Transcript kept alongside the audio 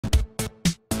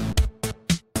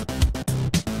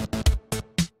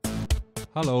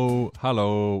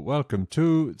Hello, welcome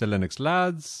to the Linux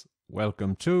Lads.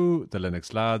 Welcome to the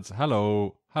Linux Lads.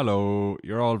 Hello,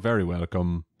 you're all very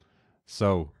welcome.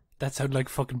 So. That sounded like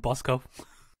fucking Bosco.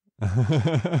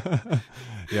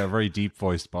 Yeah, very deep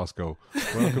voiced Bosco.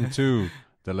 Welcome to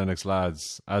the Linux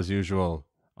Lads. As usual,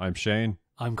 I'm Shane.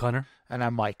 I'm Connor. And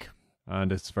I'm Mike.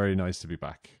 And it's very nice to be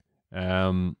back.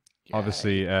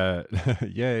 Obviously,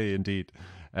 yay indeed.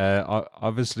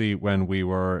 Obviously, when we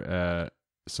were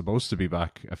supposed to be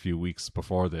back a few weeks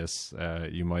before this,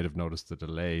 you might have noticed the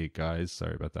delay, guys.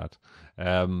 Sorry about that.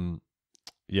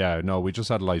 Yeah, no, we just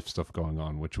had life stuff going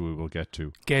on, which we will get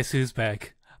to. Guess who's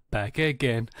back? Back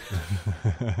again.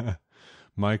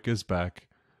 Mike is back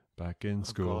in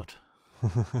school.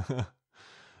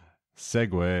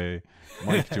 Segue.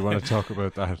 Mike, do you want to talk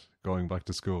about that, going back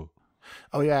to school?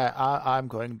 Oh, yeah, I'm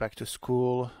going back to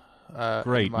school.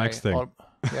 Great, next thing.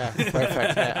 Yeah,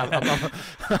 perfect.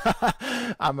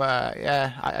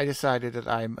 Yeah, I decided that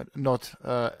I'm not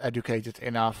educated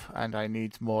enough and I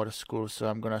need more school, so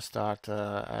I'm going to start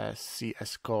a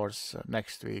CS course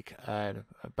next week, a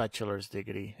bachelor's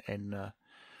degree in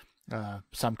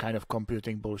some kind of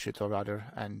computing bullshit or other.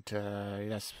 And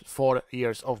yes, 4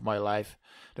 years of my life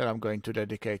that I'm going to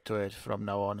dedicate to it from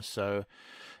now on, so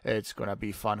it's going to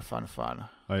be fun.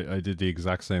 I did the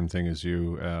exact same thing as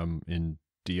you in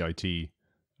DIT.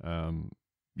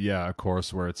 Yeah, a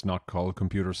course where it's not called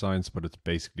computer science, but it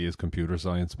basically is computer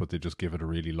science, but they just give it a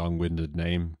really long-winded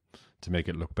name to make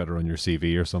it look better on your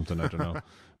CV or something. I don't know.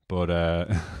 But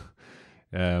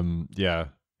yeah,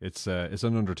 it's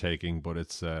an undertaking, but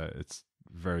it's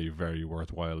very, very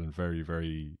worthwhile and very,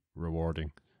 very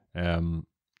rewarding.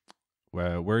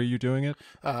 Where are you doing it?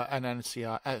 An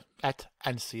NCI at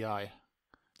NCI.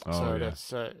 Oh, so yeah.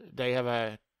 That's they have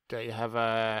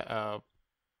a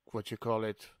what you call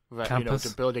it, where, campus.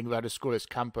 The building where the school is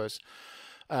campus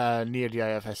near the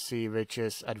IFSC, which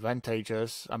is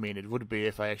advantageous. I mean, it would be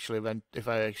if I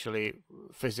actually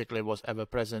physically was ever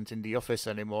present in the office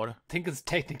anymore. I think it's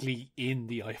technically in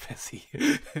the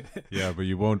IFSC. Yeah, but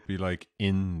you won't be like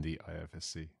in the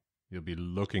IFSC. You'll be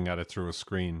looking at it through a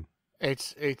screen.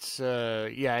 It's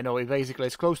yeah, I know.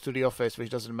 It's close to the office, which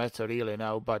doesn't matter really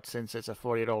now. But since it's a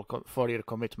 4-year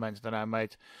commitment,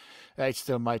 then it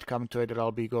still might come to it that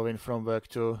I'll be going from work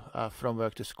to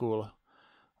school.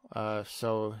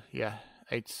 So yeah,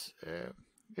 it's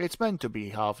meant to be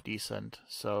half decent.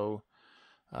 So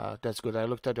that's good. I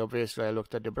looked at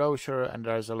the brochure, and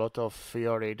there's a lot of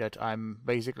theory that I'm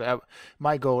basically.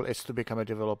 My goal is to become a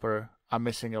developer. I'm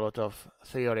missing a lot of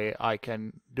theory. I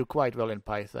can do quite well in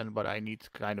Python, but I need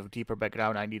kind of deeper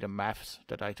background. I need a maths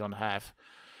that I don't have,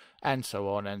 and so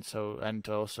on. And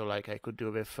also like I could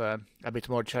do with a bit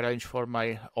more challenge for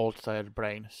my old tired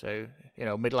brain. So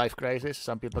midlife crisis.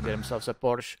 Some people get themselves a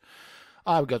Porsche.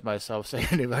 I've got myself a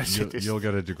university. You'll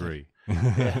get a degree.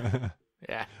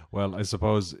 Yeah. Well, I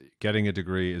suppose getting a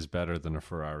degree is better than a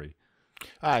Ferrari.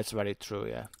 It's very true,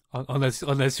 yeah.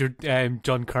 Unless you're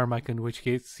John Carmack, in which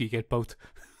case you get both.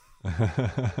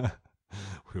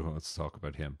 We won't talk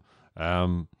about him.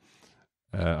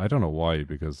 I don't know why,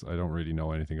 because I don't really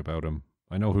know anything about him.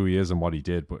 I know who he is and what he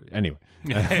did, but anyway.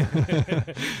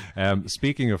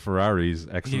 Speaking of Ferraris,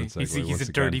 excellent segue. He's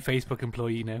a dirty Facebook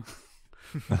employee now.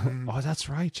 Oh, that's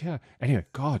right, yeah. Anyway,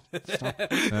 God, stop.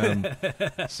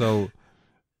 So...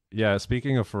 yeah,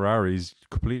 speaking of Ferraris,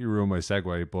 completely ruined my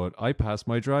segue, but I passed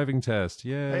my driving test.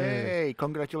 Yay! Hey,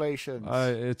 congratulations.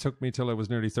 It took me till I was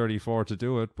nearly 34 to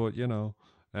do it, but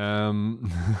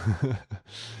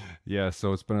yeah,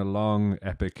 so it's been a long,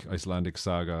 epic Icelandic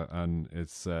saga, and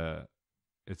it's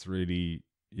really,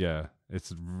 yeah,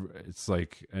 it's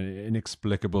like an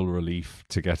inexplicable relief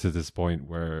to get to this point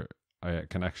where I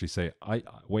can actually say, I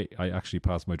actually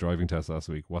passed my driving test last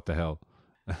week. What the hell?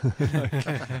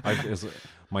 It's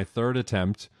my third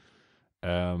attempt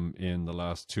in the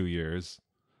last 2 years,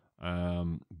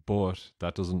 but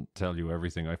that doesn't tell you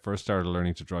everything. I first started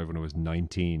learning to drive when I was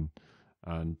 19,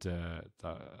 and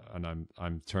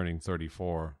I'm turning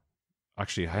 34.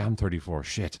 Actually, I am 34.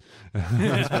 Shit.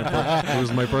 It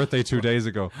was my birthday 2 days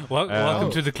ago.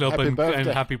 Welcome to the club, and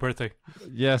happy birthday.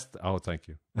 Yes. Oh, thank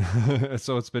you.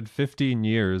 So it's been 15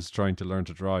 years trying to learn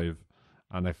to drive,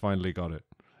 and I finally got it.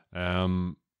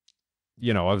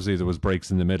 Obviously there was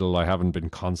breaks in the middle. I haven't been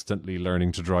constantly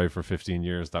learning to drive for 15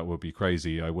 years. That would be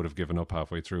crazy. I would have given up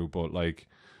halfway through. But like,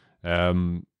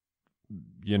 if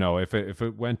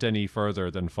it went any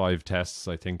further than 5 tests,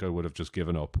 I think I would have just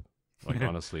given up. Like,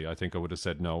 honestly, I think I would have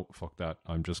said, no, fuck that.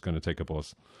 I'm just going to take a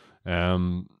bus.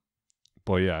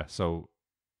 But yeah, so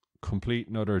complete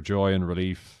and utter joy and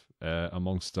relief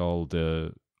amongst all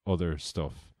the other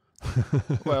stuff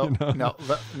Well, You know?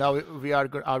 now we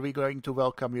are we going to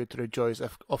welcome you to the joys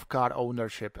of car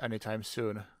ownership anytime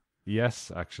soon?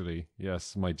 Yes, actually,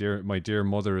 yes. My dear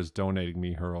mother is donating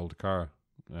me her old car.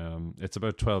 It's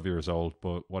about 12 years old,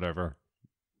 but whatever.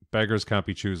 Beggars can't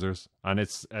be choosers, and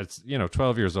it's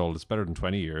 12 years old. It's better than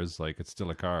 20 years. Like, it's still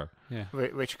a car. Yeah.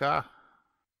 Which car?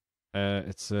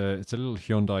 It's a little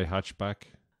Hyundai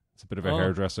hatchback. It's a bit of a Oh.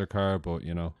 hairdresser car, but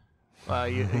You know,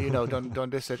 don't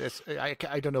diss it.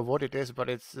 I don't know what it is, but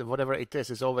it's whatever it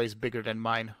is always bigger than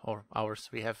mine or ours.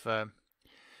 We have a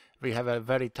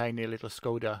very tiny little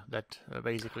Skoda that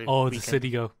basically. Oh, we the can,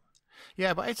 Citigo.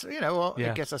 Yeah, but it's well, Yeah.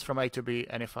 it gets us from A to B,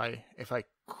 and if I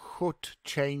could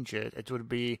change it, it would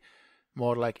be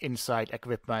more like inside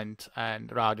equipment,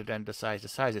 and rather than the size. The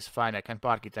size is fine. I can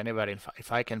park it anywhere.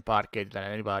 If I can park it,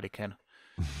 then anybody can.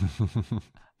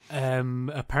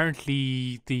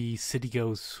 Apparently the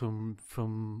Citigos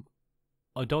from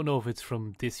I don't know if it's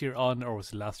from this year on or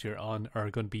was it last year on are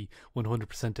going to be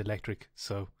 100% electric.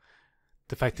 So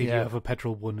the fact that you Yeah. have a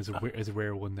petrol one is a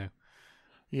rare one now.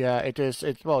 Yeah, it is.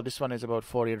 Well, this one is about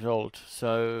 4 years old,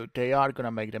 so they are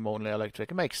gonna make them only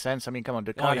electric. It makes sense. I mean, come on,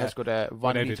 the car yeah. has got a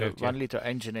one Without a liter doubt, yeah. 1 liter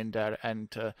engine in there,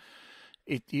 and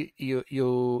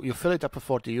you fill it up for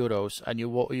 €40, and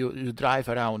you drive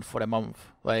around for a month.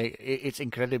 Like it's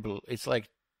incredible. It's like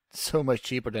so much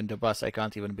cheaper than the bus. I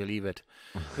can't even believe it,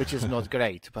 which is not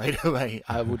great, by the way.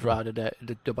 I would rather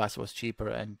the bus was cheaper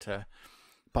and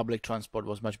public transport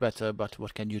was much better. But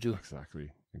what can you do?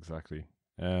 exactly.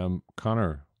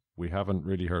 Connor, we haven't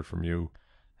really heard from you.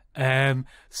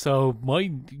 So my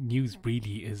news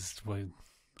really is, well,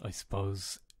 I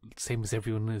suppose, same as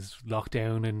everyone, is locked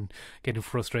down and getting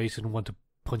frustrated and want to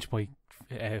punch my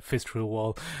fist through a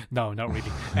wall. No, not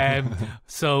really.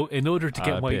 So in order to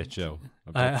get A my bit, Joe.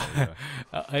 A bit,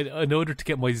 yeah. in order to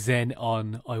get my Zen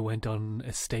on, I went on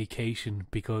a staycation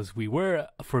because we were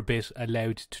for a bit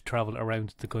allowed to travel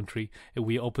around the country.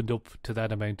 We opened up to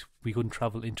that amount. We couldn't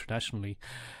travel internationally,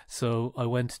 so I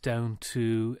went down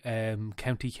to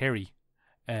County Kerry.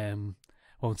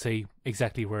 Won't say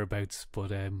exactly whereabouts,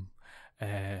 but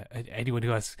anyone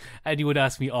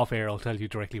asked me off air, I'll tell you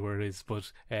directly where it is.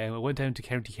 But I went down to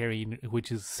County Kerry,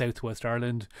 which is southwest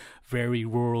Ireland, very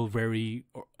rural, very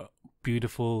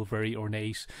beautiful, very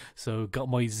ornate. So got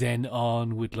my Zen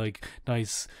on with like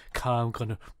nice, calm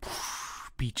kind of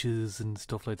beaches and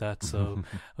stuff like that. So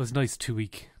it was a nice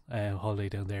 2-week holiday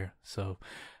down there. So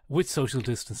with social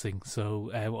distancing.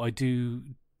 So I do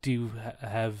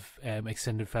have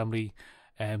extended family.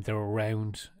 They're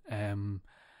around.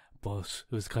 But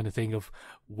it was the kind of thing of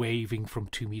waving from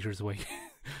 2 meters away.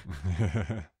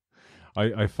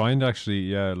 I find actually,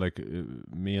 yeah, like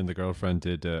me and the girlfriend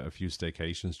did a few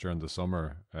staycations during the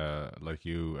summer. Like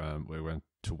you, we went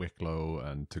to Wicklow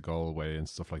and to Galway and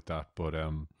stuff like that. But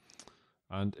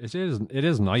and it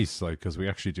is nice, like, because we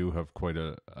actually do have quite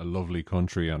a lovely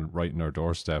country and right in our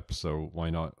doorstep. So why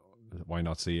not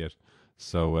see it?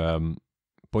 So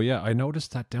but yeah, I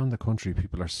noticed that down the country,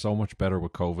 people are so much better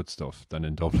with COVID stuff than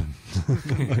in Dublin.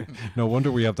 Like, no wonder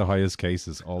we have the highest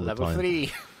cases all Level the time.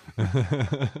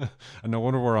 3. And no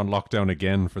wonder we're on lockdown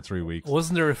again for 3 weeks.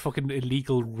 Wasn't there a fucking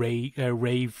illegal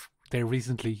rave there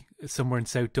recently, somewhere in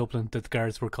South Dublin, that the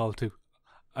guards were called to?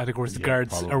 And of course, the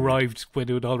guards probably arrived when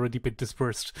it had already been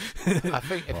dispersed. I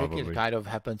think Probably. it kind of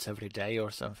happens every day or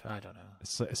something. I don't know.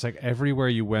 It's like everywhere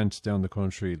you went down the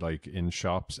country, like in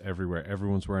shops, everywhere,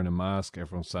 everyone's wearing a mask,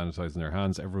 everyone's sanitizing their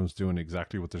hands, everyone's doing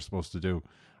exactly what they're supposed to do.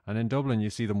 And in Dublin, you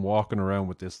see them walking around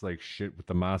with this like shit with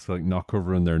the mask, like not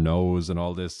covering their nose and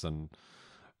all this, and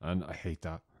I hate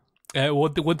that.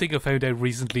 One thing I found out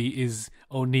recently is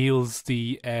O'Neill's,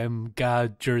 the GA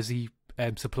jersey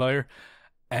supplier,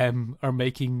 are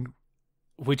making,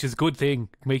 which is a good thing,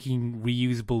 making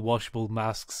reusable, washable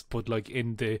masks, but like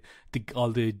in the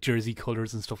all the jersey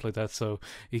colours and stuff like that. So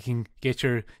you can get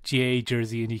your GA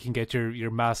jersey and you can get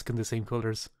your mask in the same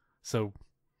colours. So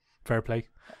fair play.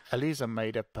 Elisa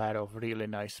made a pair of really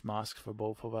nice masks for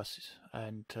both of us,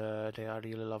 and they are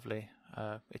really lovely.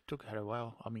 It took her a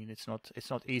while. I mean, it's not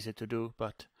easy to do,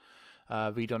 but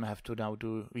we don't have to now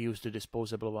use the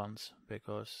disposable ones,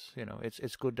 because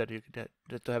it's good that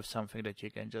that to have something that you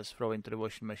can just throw into the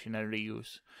washing machine and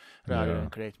reuse, rather than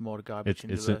create more garbage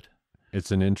in the world.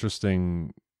 It's an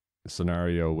interesting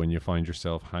scenario when you find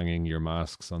yourself hanging your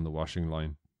masks on the washing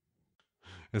line.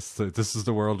 This is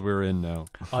the world we're in now.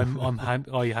 I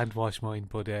hand wash mine,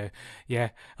 but yeah,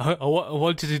 I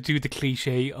wanted to do the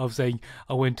cliche of saying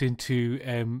I went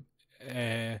into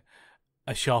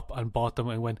a shop and bought them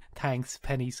and went, thanks,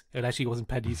 pennies. It actually wasn't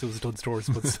pennies, it was done stores,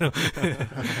 but still.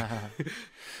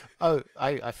 Oh,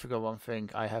 I forgot one thing.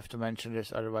 I have to mention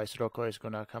this, otherwise Rocco is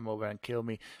gonna come over and kill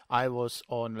me. I was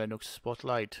on Linux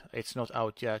Spotlight. It's not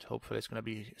out yet. Hopefully, it's gonna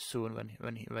be soon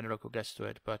when Rocco gets to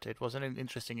it. But it was an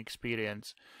interesting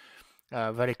experience.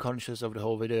 Very conscious of the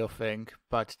whole video thing,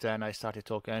 but then I started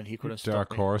talking and he couldn't stop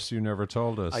Dark me. Horse, you never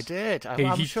told us. I did.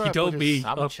 He sure he I told put me.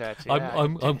 his chat.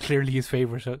 I'm clearly his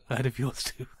favourite out of yours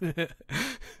two.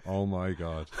 Oh my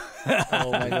god.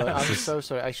 Oh my god! I'm so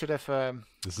sorry. I should have.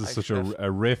 This is such a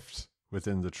rift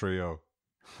within the trio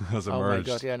has emerged.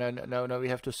 Oh my god! Yeah, no. We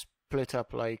have to split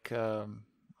up like.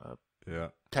 Yeah.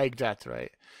 Take that,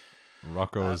 right?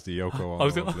 Rocco is the Yoko Ono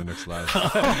of Linux Labs.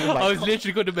 I was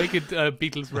literally going to make it a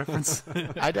Beatles reference.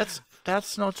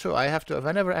 That's not true. I have to.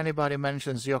 Whenever anybody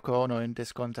mentions Yoko Ono in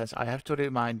this context, I have to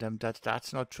remind them that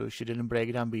that's not true. She didn't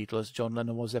break down Beatles. John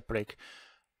Lennon was a prick,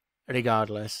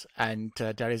 regardless. And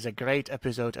there is a great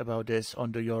episode about this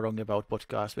on the You're Wrong About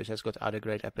podcast, which has got other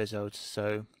great episodes.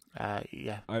 So.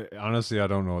 Yeah. I honestly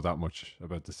don't know that much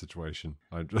about the situation.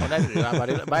 I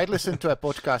listened to a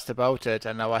podcast about it,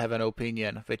 and now I have an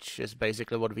opinion, which is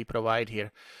basically what we provide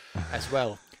here, as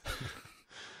well.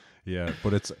 Yeah,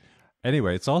 but it's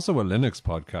also a Linux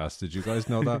podcast. Did you guys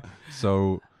know that?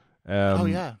 So, oh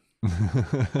yeah.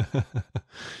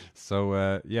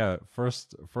 So yeah,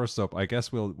 first up, I guess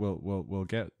we'll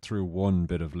get through one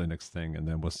bit of Linux thing, and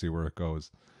then we'll see where it goes.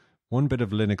 One bit of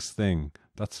Linux thing.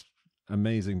 That's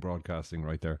amazing broadcasting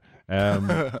right there.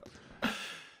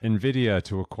 Nvidia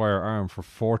to acquire ARM for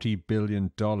 $40 billion.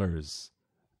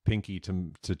 Pinky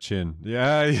to chin.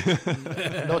 Yeah.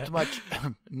 Not much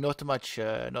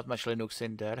Linux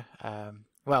in there.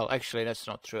 Well, actually, that's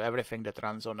not true. Everything that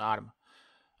runs on ARM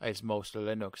is mostly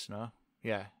Linux, no?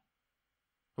 Yeah.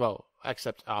 Well,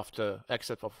 except for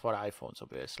iPhones,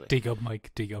 obviously. Dig up,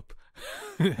 Mike. Dig up.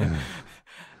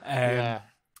 Yeah.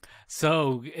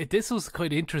 So this was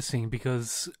quite interesting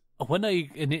because when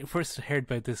I first heard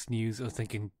about this news, I was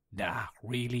thinking, nah,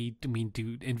 really? I mean,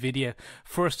 do Nvidia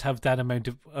first have that amount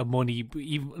of money?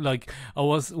 Even like I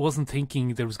wasn't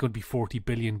thinking there was going to be 40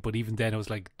 billion, but even then I was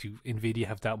like, do Nvidia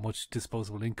have that much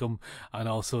disposable income? And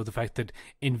also the fact that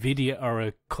Nvidia are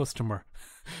a customer,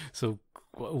 so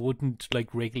wouldn't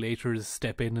like regulators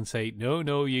step in and say,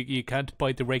 no, you can't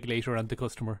bite the regulator and the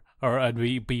customer, or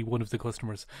be one of the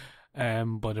customers?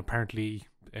 But apparently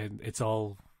it's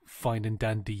all fine and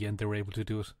dandy, and they're able to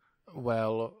do it.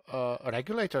 Well,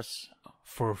 regulators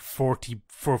for 40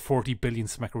 billion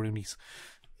smackaroonies.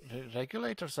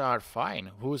 Regulators are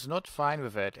fine. Who's not fine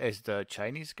with it is the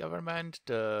Chinese government,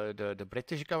 the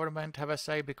British government have a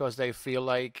say because they feel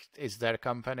like it's their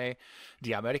company.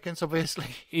 The Americans, obviously.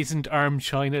 Isn't ARM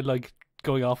China like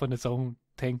going off on its own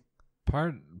thing?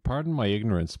 Pardon my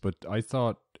ignorance, but I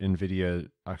thought Nvidia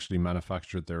actually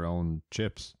manufactured their own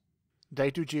chips.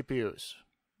 They do GPUs,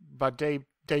 but they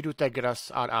do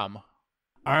Tegra's are ARM.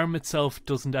 ARM itself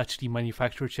doesn't actually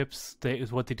manufacture chips.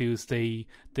 What they do is they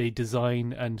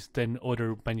design, and then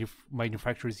other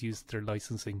manufacturers use their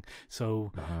licensing.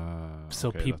 So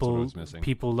okay,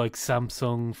 people like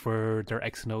Samsung for their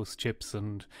Exynos chips,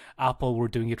 and Apple were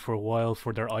doing it for a while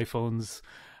for their iPhones.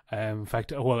 In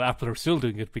fact, Apple are still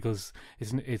doing it because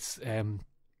it's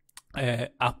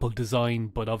Apple design,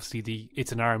 but obviously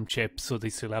it's an ARM chip, so they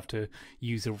still have to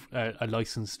use a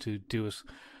license to do it.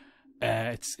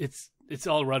 It's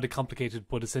all rather complicated,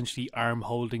 but essentially ARM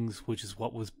Holdings, which is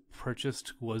what was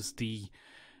purchased, was the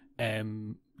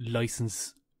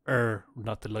licensor,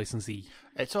 not the licensee.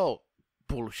 It's all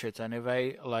bullshit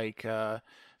anyway. Like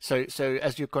so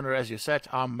as you said,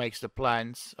 ARM makes the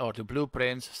plans or the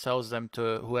blueprints, sells them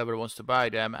to whoever wants to buy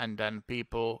them, and then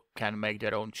people can make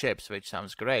their own chips, which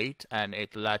sounds great, and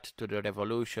it led to the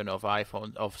revolution of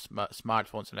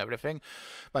smartphones and everything.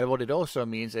 But what it also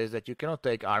means is that you cannot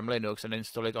take ARM Linux and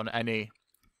install it on any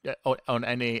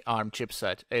ARM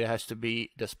chipset. It has to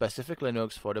be the specific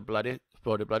Linux for the bloody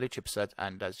chipset,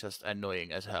 and that's just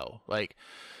annoying as hell. Like,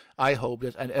 I hope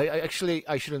that, and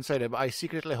I shouldn't say that, but I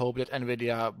secretly hope that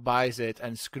Nvidia buys it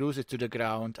and screws it to the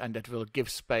ground, and that will give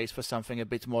space for something a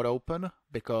bit more open,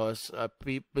 because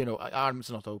ARM's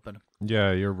not open.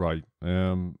 Yeah, you're right.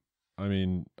 I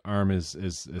mean, ARM is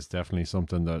definitely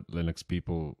something that Linux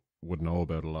people would know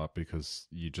about a lot, because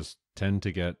you just tend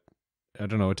to get, I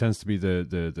don't know, it tends to be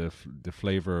the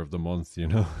flavor of the month, you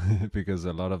know, because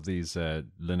a lot of these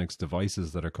Linux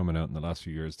devices that are coming out in the last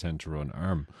few years tend to run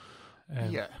ARM.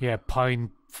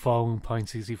 Pine Phone, Pine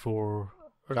CC4,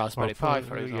 Raspberry Pi,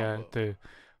 for example. Yeah,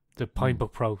 the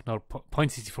Pinebook Pro, not Pine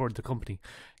CC4, the company.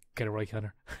 Get it right,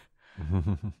 Connor.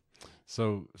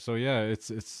 So yeah, it's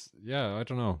I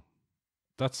don't know.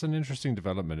 That's an interesting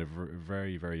development.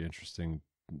 Very, very interesting,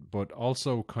 but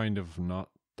also kind of not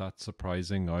that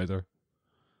surprising either.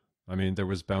 I mean, there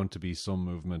was bound to be some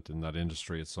movement in that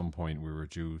industry at some point. We were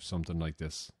due something like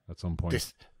this at some point.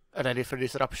 This ready for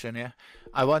disruption, yeah.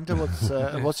 I wonder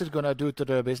what's it gonna do to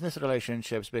the business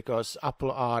relationships, because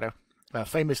Apple are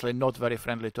famously not very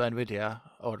friendly to Nvidia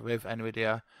or with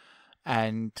Nvidia,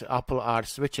 and Apple are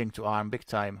switching to ARM big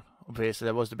time.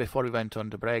 Obviously, before we went on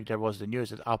the break, there was the news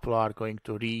that Apple are going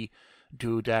to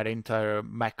redo their entire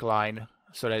Mac line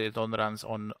so that it all runs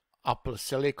on Apple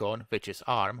Silicon, which is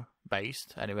ARM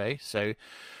based anyway. So,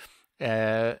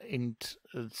 there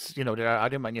are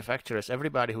other manufacturers.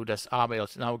 Everybody who does ARM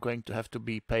is now going to have to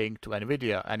be paying to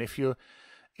Nvidia. And if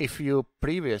you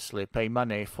previously pay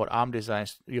money for ARM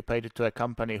designs, you paid it to a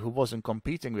company who wasn't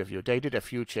competing with you. They did a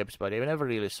few chips, but they never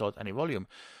really sold any volume.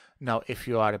 Now, if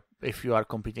you are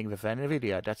competing with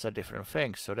Nvidia, that's a different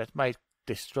thing. So that might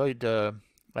destroy the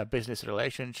business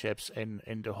relationships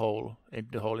in the whole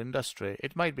industry.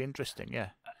 It might be interesting, yeah.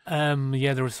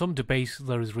 There was some debate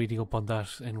that I was reading up on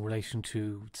that in relation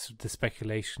to the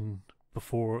speculation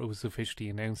before it was officially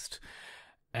announced.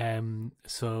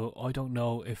 So I don't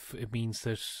know if it means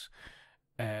that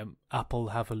Apple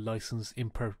have a license in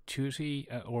perpetuity,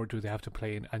 or do they have to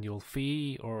pay an annual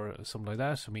fee or something like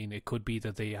that? I mean, it could be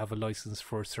that they have a license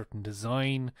for a certain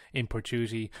design in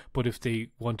perpetuity, but if they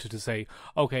wanted to say,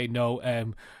 okay, no,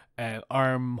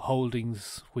 ARM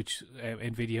Holdings, which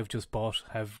Nvidia have just bought,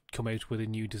 have come out with a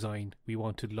new design, we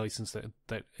want to license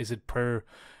that. Is it per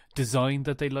design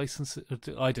that they license it?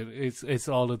 I don't. It's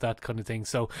all of that kind of thing.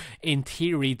 So in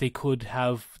theory, they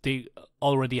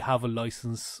already have a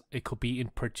license. It could be in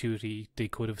perpetuity. They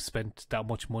could have spent that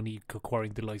much money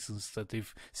acquiring the license that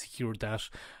they've secured that,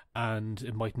 and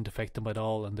it mightn't affect them at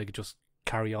all, and they could just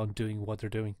carry on doing what they're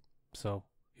doing. So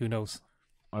who knows?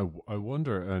 I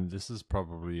wonder, and this is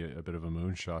probably a bit of a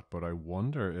moonshot, but I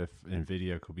wonder if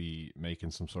Nvidia could be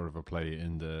making some sort of a play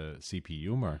in the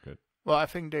CPU market. Well, I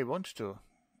think they want to.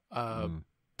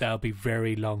 That'll be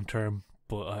very long term,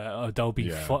 but that'll be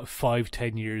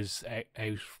 5-10 years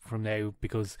out from now,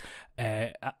 because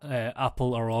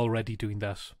Apple are already doing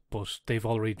that, but they've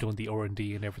already done the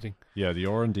R&D and everything. Yeah, the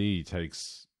R&D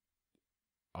takes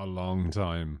a long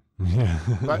time.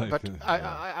 but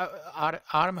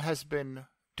ARM has been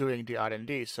doing the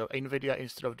R&D, so Nvidia,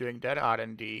 instead of doing their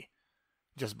R&D,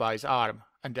 just buys ARM,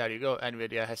 and there you go.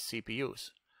 Nvidia has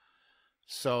CPUs.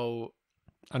 So.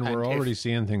 And we're already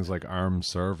seeing things like ARM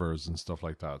servers and stuff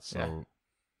like that. So,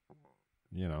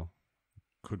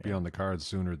 could be on the cards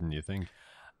sooner than you think.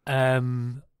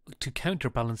 To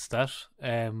counterbalance that,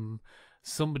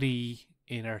 somebody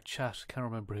in our chat, can't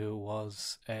remember who it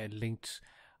was, linked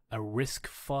a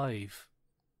risc-v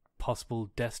possible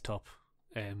desktop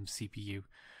CPU.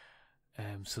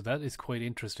 So that is quite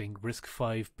interesting.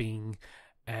 risc-v being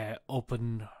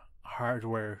open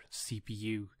hardware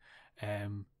CPU.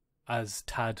 As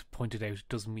Tad pointed out, it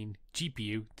doesn't mean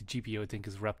GPU. The GPU, I think,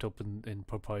 is wrapped up in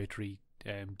proprietary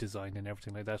design and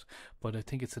everything like that. But I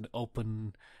think it's an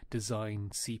open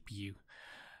design CPU.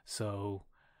 So,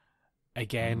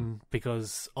 again,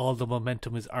 because all the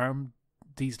momentum is ARM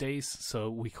these days, so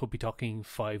we could be talking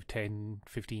 5, 10,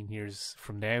 15 years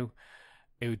from now.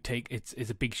 It would take, it's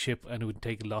a big ship, and it would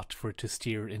take a lot for it to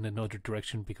steer in another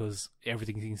direction, because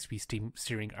everything seems to be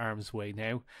steering ARM's way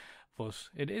now. But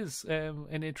it is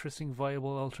an interesting,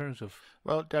 viable alternative.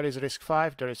 Well, there is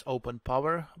risc-v, there is Open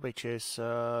Power, which is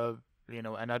another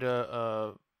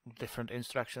different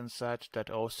instruction set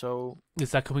that also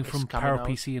is that coming from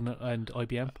PowerPC and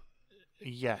IBM?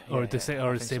 Yeah, or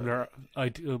similar. So.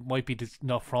 It might be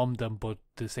not from them, but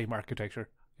the same architecture.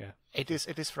 Yeah, it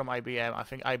is from IBM. I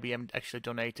think IBM actually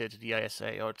donated the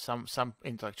ISA or some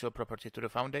intellectual property to the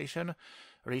foundation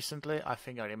recently. I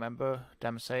think I remember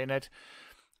them saying it.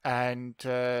 And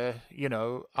I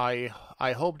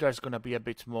hope there's going to be a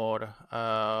bit more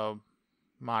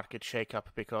market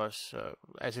shake-up, because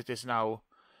as it is now,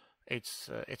 it's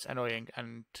annoying,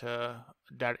 and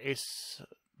there is.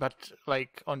 But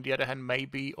on the other hand,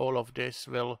 maybe all of this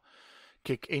will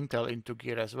kick Intel into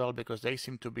gear as well, because they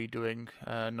seem to be doing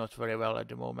not very well at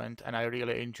the moment, and I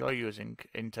really enjoy using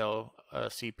Intel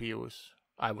CPUs.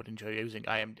 I would enjoy using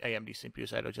AMD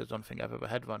CPUs. I just don't think I've ever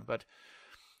had one, but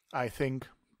I think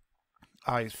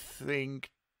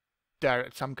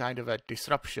there's some kind of a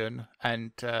disruption,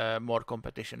 and more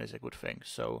competition is a good thing.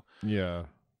 So yeah,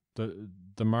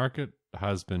 the market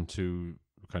has been too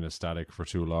kind of static for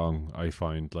too long. I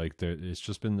find it's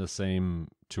just been the same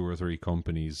 2 or 3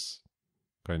 companies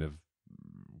kind of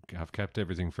have kept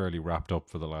everything fairly wrapped up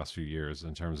for the last few years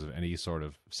in terms of any sort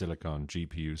of silicon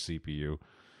GPU, CPU.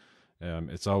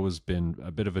 It's always been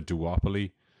a bit of a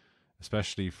duopoly,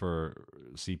 especially for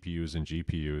CPUs and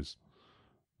GPUs.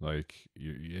 Like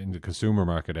in the consumer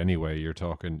market anyway, you're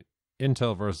talking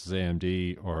Intel versus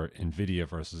AMD or Nvidia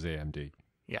versus AMD.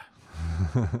 Yeah.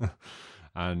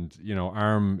 And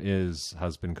ARM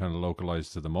has been kind of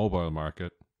localized to the mobile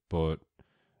market, but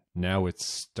now it's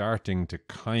starting to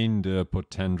kind of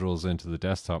put tendrils into the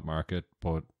desktop market,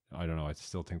 but I don't know, I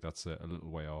still think that's a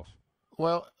little way off.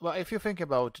 Well, if you think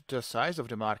about the size of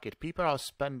the market, people are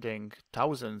spending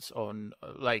thousands on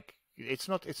like it's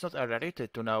not a rarity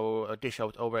to now dish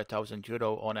out over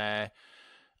 €1,000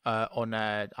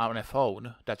 on a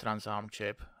phone that runs ARM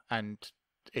chip, and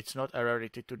it's not a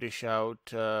rarity to dish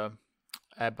out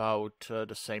about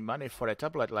the same money for a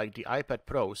tablet. Like the iPad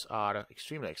Pros are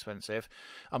extremely expensive.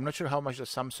 I'm not sure how much the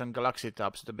Samsung Galaxy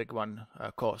Tabs, the big one,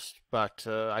 cost, but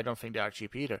I don't think they are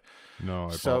cheap either. No,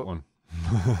 I bought one.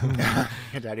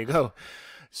 There you go.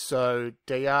 So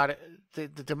they are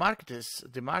the market is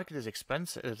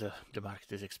expensive. The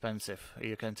market is expensive.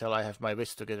 You can tell I have my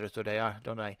wits together today,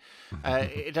 don't I?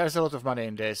 There's a lot of money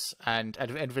in this, and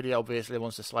Nvidia obviously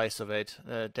wants a slice of it.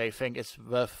 They think it's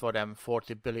worth for them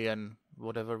 40 billion,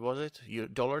 whatever was it,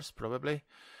 dollars probably.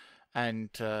 And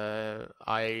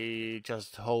I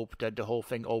just hope that the whole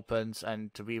thing opens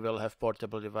and we will have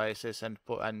portable devices and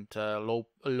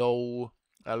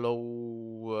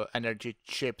low energy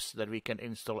chips that we can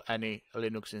install any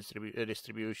Linux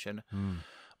distribution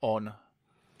on.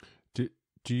 Do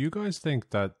you guys think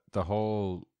that the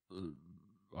whole,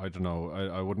 I don't know,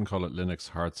 I wouldn't call it Linux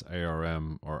Hearts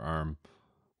ARM or ARM,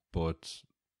 but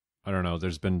I don't know,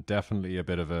 there's been definitely a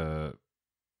bit of a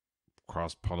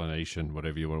cross-pollination,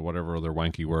 whatever other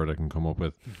wanky word I can come up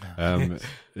with,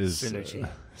 is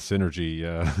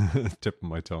synergy, tip of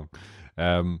my tongue.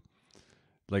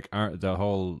 Like the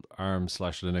whole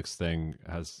ARM/Linux thing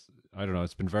has, I don't know,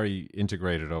 it's been very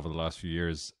integrated over the last few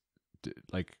years. Do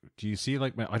you see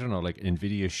like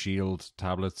Nvidia Shield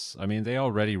tablets? I mean, they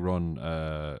already run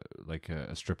like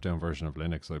a stripped down version of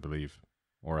Linux, I believe,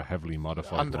 or a heavily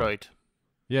modified Android. one.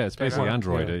 Yeah, it's basically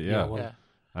Android. Yeah.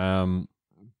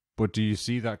 But do you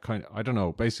see that kind of, I don't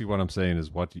know, basically what I'm saying is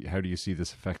how do you see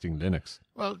this affecting Linux?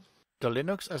 Well, the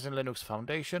Linux as in Linux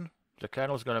Foundation, the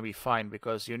kernel is going to be fine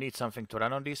because you need something to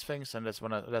run on these things, and that's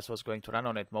what's going to run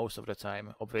on it most of the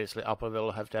time. Obviously, Apple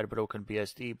will have their broken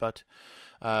BSD, but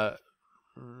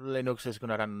Linux is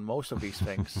going to run most of these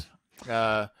things.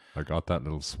 I got that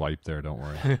little swipe there, don't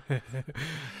worry.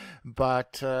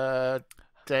 But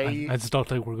it's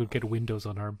not like we're going to get Windows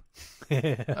on ARM.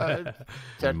 There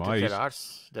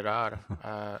are.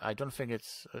 I don't think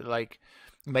it's like,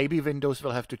 maybe Windows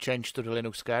will have to change to the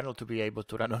Linux kernel to be able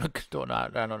to run on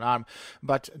ARM.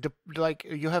 But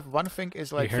you have one thing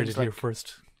is like, you heard it here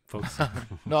first, folks.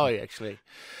 No, actually.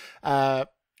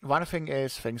 One thing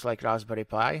is things like Raspberry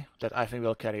Pi that I think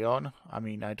will carry on. I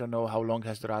mean, I don't know how long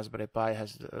has the Raspberry Pi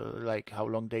how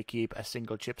long they keep a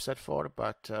single chipset for,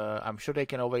 but I'm sure they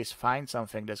can always find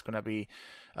something that's going to be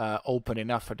open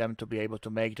enough for them to be able to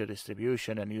make the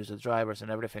distribution and use the drivers and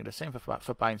everything. The same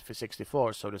for Pi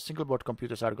 64. So the single board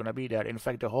computers are going to be there. In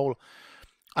fact, the whole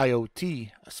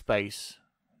IoT space.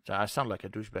 I sound like a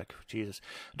douchebag. Jesus.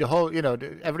 The whole,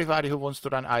 everybody who wants to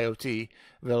run IoT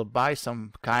will buy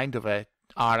some kind of a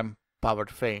ARM powered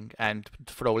thing and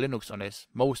throw Linux on it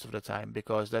most of the time,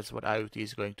 because that's what IoT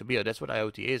is going to be, or that's what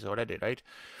IoT is already, right?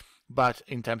 But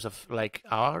in terms of like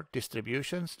our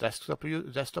distributions, desktop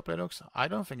Linux, I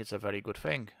don't think it's a very good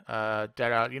thing.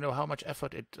 There are, how much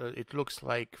effort it looks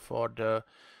like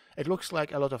it looks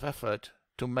like a lot of effort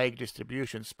to make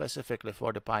distributions specifically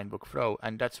for the Pinebook Pro,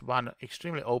 and that's one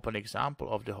extremely open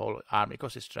example of the whole ARM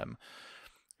ecosystem.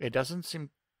 It doesn't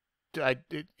seem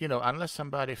unless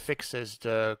somebody fixes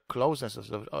the closeness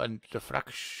and the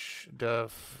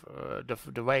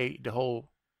way the whole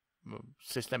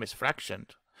system is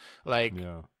fractioned,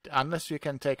 unless you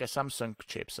can take a Samsung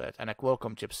chipset and a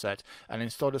Qualcomm chipset and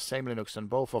install the same Linux on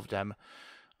both of them,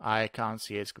 I can't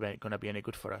see it's going to be any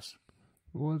good for us.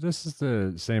 Well, this is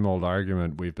the same old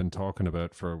argument we've been talking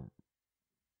about for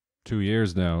 2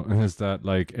 years now, is that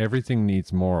like everything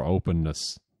needs more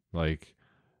openness. Like,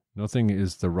 nothing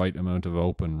is the right amount of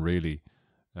open, really.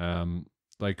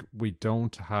 Like, we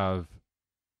don't have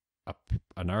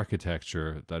an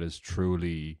architecture that is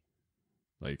truly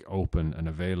like open and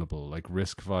available. Like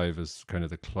risc-v is kind of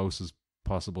the closest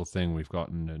possible thing we've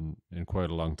gotten in quite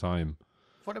a long time.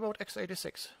 What about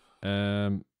x86?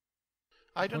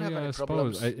 I don't have any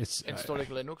problems installing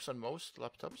Linux on most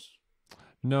laptops.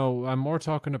 No, I'm more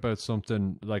talking about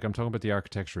something like, I'm talking about the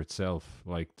architecture itself,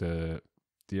 like the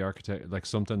the architect, like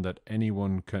something that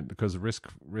anyone can, because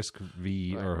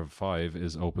risc-v Right. or 5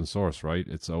 is open source, right?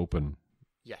 It's open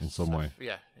Yes. in some way.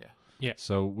 Yeah.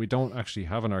 So we don't actually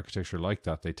have an architecture like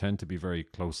that. They tend to be very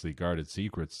closely guarded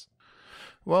secrets.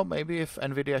 Well, maybe if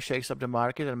Nvidia shakes up the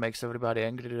market and makes everybody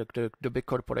angry, the big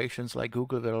corporations like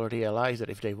Google will realize that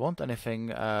if they want anything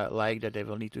like that, they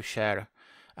will need to share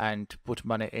and put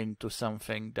money into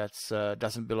something that's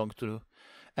doesn't belong to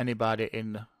anybody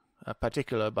in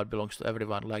particular, but belongs to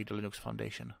everyone, like the Linux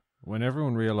Foundation. When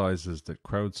everyone realizes that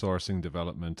crowdsourcing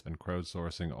development and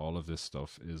crowdsourcing all of this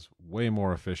stuff is way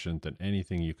more efficient than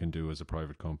anything you can do as a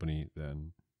private company,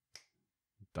 then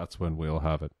that's when we'll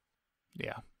have it.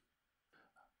 Yeah.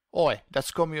 Oi,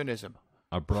 that's communism.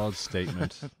 A broad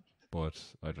statement, but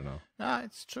I don't know. Ah,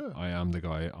 it's true. I am the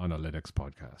guy on a Linux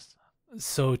podcast.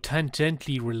 So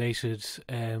tangentially related,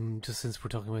 just since we're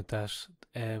talking about that,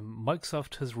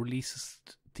 Microsoft has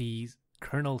released the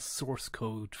kernel source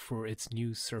code for its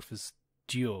new Surface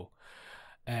Duo.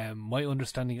 My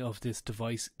understanding of this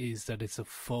device is that it's a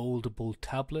foldable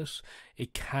tablet.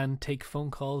 It can take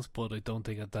phone calls, but I don't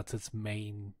think that that's its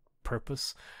main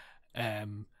purpose.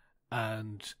 And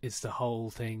it's the whole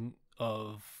thing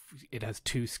of it has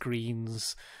two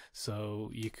screens, so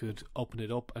you could open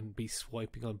it up and be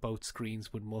swiping on both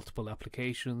screens with multiple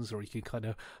applications, or you can kind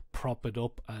of prop it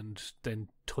up and then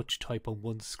touch type on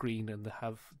one screen and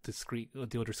have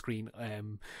the other screen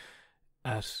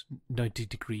at 90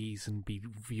 degrees and be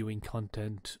viewing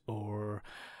content, or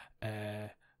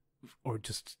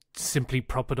just simply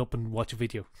prop it up and watch a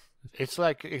video. It's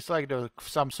like the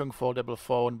Samsung foldable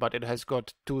phone, but it has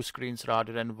got two screens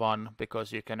rather than one,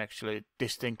 because you can actually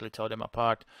distinctly tell them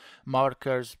apart.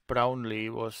 Marcus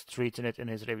Brownlee was treating it in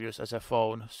his reviews as a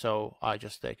phone, so I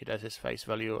just take it as his face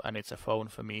value, and it's a phone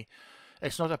for me.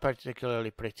 It's not a particularly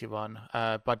pretty one,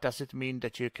 but does it mean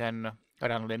that you can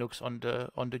run Linux on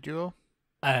the Duo?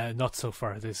 Not so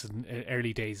far. This is in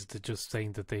early days. They're just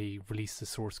saying that they released the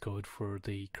source code for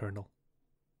the kernel.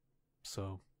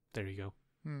 So there you go.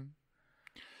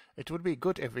 It would be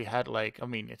good if we had I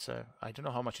don't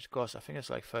know how much it costs. I think it's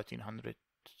like 1,300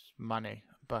 money,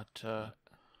 but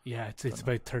yeah, it's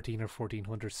about 13 or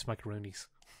 1,400 smackaroonies.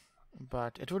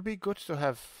 But it would be good to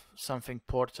have something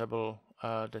portable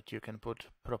that you can put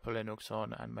proper Linux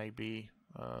on, and maybe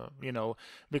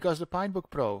because the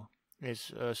Pinebook Pro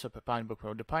is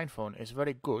the Pine phone is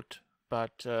very good.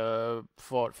 But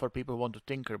for people who want to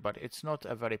tinker, but it's not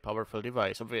a very powerful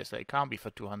device. Obviously, it can't be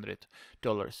for $200.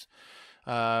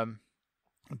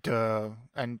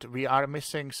 And we are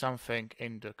missing something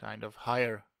in the kind of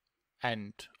higher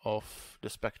end of the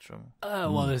spectrum.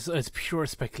 Well, it's pure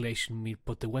speculation.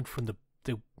 But they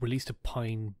released a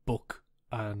Pine Book,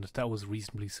 and that was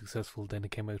reasonably successful. Then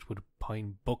it came out with a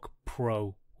Pine Book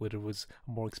Pro, where it was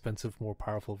a more expensive, more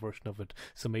powerful version of it.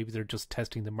 So maybe they're just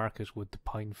testing the market with the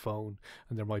Pine phone,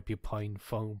 and there might be a Pine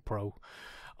phone Pro.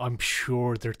 I'm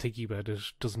sure they're thinking about it.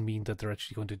 Doesn't mean that they're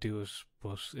actually going to do it,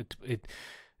 but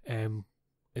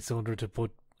it's in order to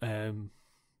put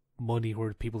money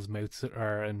where people's mouths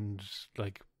are and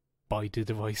buy the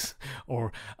device.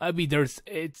 Or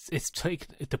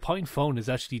the Pine phone is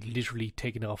actually literally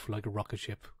taken off like a rocket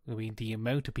ship. I mean, the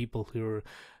amount of people who are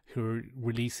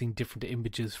releasing different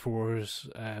images for it,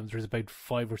 there's about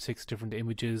 5 or 6 different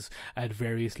images at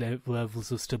various levels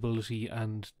of stability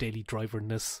and daily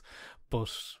driverness.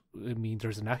 But I mean,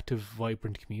 there's an active,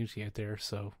 vibrant community out there,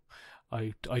 so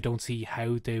I don't see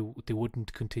how they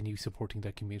wouldn't continue supporting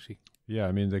that community. Yeah,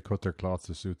 I mean, they cut their cloth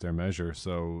to suit their measure,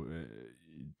 so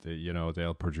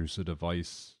they'll produce a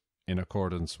device in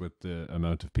accordance with the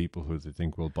amount of people who they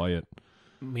think will buy it.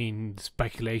 I mean,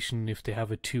 speculation, if they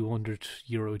have a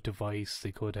 €200 device,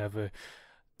 they could have a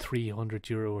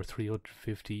 €300 or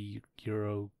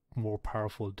 €350 more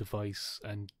powerful device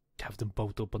and have them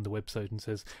both up on the website and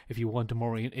says, if you want a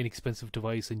more inexpensive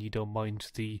device and you don't mind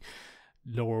the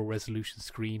lower resolution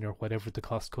screen or whatever the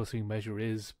cost-cutting measure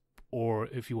is, or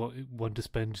if you want to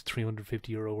spend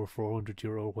 €350 or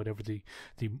 €400 or whatever the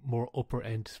more upper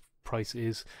end price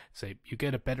is, say you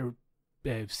get a better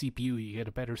CPU, you get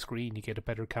a better screen, you get a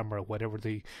better camera, whatever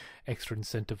the extra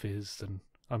incentive is, then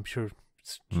I'm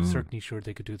certainly sure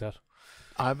they could do that.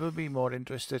 I will be more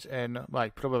interested in,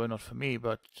 probably not for me,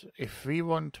 but if we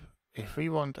want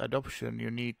adoption, you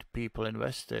need people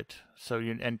invested. So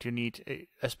you need,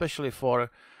 especially so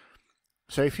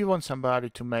if you want somebody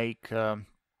to make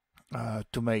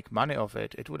money of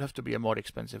it, it would have to be a more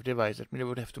expensive device. It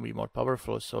would have to be more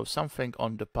powerful. So something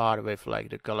on the par with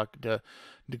the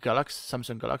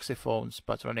Samsung Galaxy phones,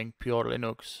 but running pure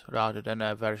Linux rather than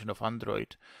a version of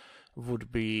Android,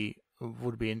 would be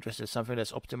would be interested, something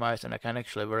that's optimized and I can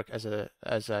actually work as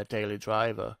a daily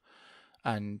driver.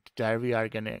 And there we are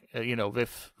gonna,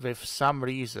 with some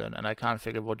reason, and I can't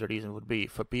figure what the reason would be,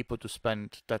 for people to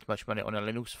spend that much money on a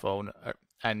Linux phone,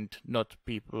 and not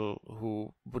people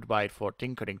who would buy it for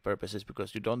tinkering purposes,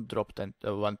 because you don't drop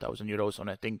 1,000 euros on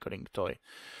a tinkering toy.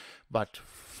 But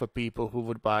for people who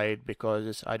would buy it because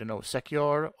it's, I don't know,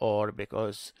 secure, or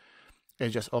because it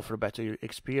just offer a better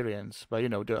experience. But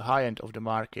the high end of the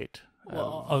market.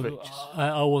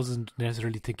 I wasn't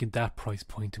necessarily thinking that price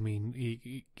point. I mean,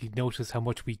 you notice how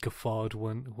much we guffawed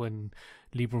when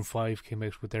Librem 5 came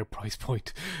out with their price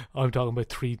point. I'm talking about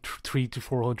 3 to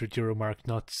 400 euro mark,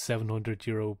 not 700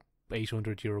 euro,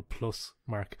 800 euro plus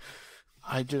mark.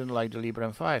 I didn't like the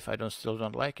Librem 5. I still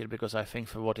don't like it, because I think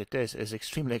for what it is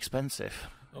extremely expensive.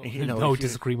 No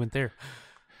disagreement there.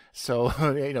 So,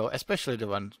 especially the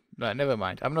one, never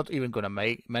mind. I'm not even going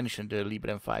to mention the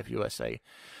Librem 5 USA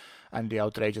and the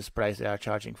outrageous price they are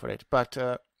charging for it. But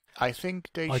I think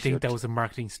I think that was a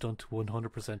marketing stunt,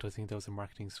 100%. I think that was a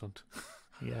marketing stunt.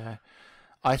 Yeah.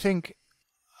 I think,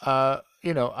 I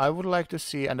would like to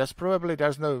see, and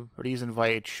there's no reason why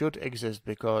it should exist,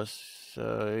 because,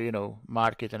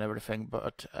 market and everything,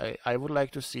 but I would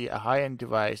like to see a high-end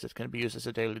device that can be used as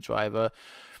a daily driver.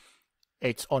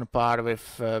 It's on par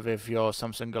with your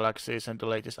Samsung Galaxies and the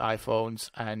latest iPhones,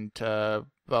 and,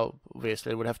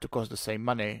 obviously it would have to cost the same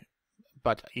money.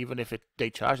 But even if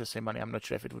they charge the same money, I'm not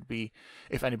sure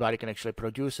if anybody can actually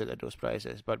produce it at those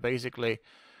prices. But basically,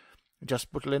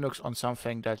 just put Linux on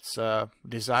something that's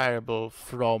desirable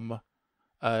from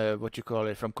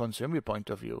from consumer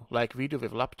point of view, like we do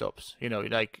with laptops.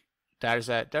 There's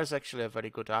actually a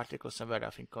very good article somewhere. I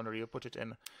think, Connor, you put it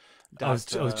in. I was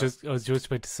just about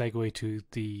to segue to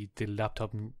the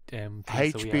laptop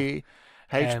thing.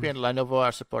 HP and Lenovo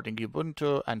are supporting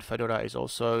Ubuntu, and Fedora is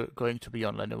also going to be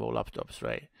on Lenovo laptops,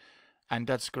 right? And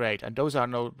that's great. And those are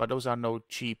no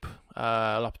cheap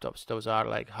laptops. Those are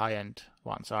like high-end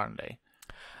ones, aren't they?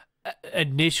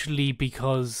 Initially,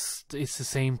 because it's the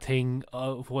same thing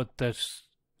of what that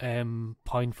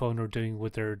PinePhone are doing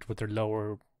with their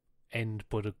lower end,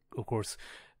 but of course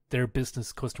their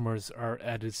business customers are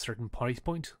at a certain price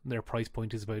point. Their price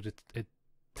point is about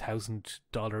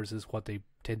 $1,000 is what they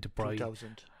tend to buy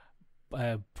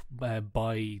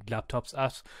laptops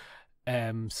at.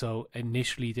 So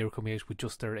initially they were coming out with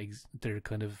just their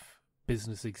kind of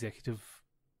business executive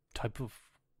type of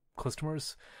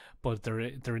customers, but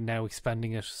they're now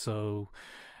expanding it. So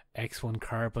X1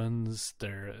 Carbons,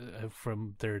 they're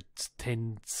from their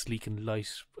thin, sleek and light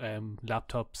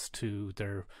laptops to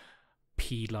their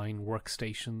P-line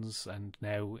workstations, and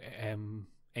now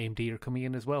AMD are coming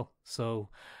in as well. So,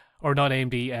 or not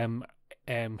AMD,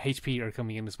 HP are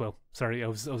coming in as well. Sorry, I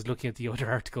was looking at the other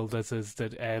article that says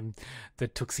that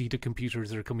that Tuxedo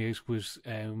Computers are coming out with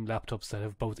laptops that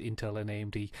have both Intel and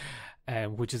AMD,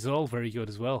 which is all very good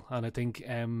as well. And I think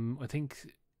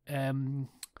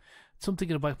something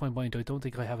in the back of my mind, I don't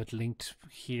think I have it linked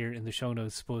here in the show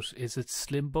notes, but is it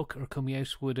Slimbook are coming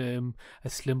out with a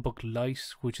Slimbook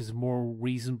Lite, which is more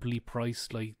reasonably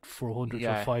priced, like 400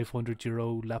 or 500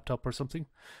 euro laptop or something.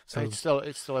 So it's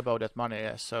still about that money.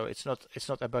 Yeah. So it's not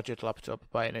a budget laptop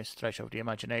by any stretch of the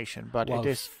imagination, but it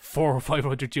is 400 or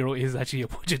 500 euro is actually a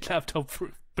budget laptop.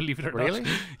 Believe it or not. Really?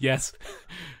 Yes.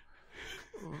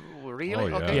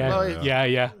 Really? Oh, yeah.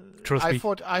 Okay. Yeah. Trust me.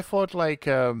 I thought like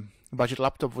budget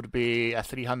laptop would be a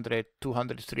 300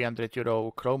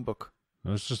 euro Chromebook.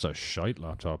 It's just a shite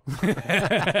laptop.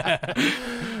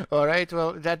 All right.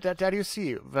 Well, that you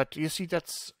see, but you see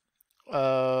that's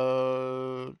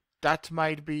that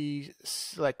might be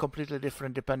like completely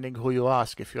different depending who you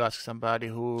ask. If you ask somebody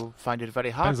who find it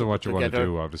very hard, Depends on what you want to together,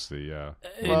 do, obviously. Yeah.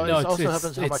 Well, no, it also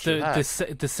happens how much you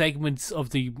have. the segments of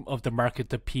the market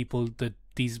that people that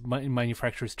these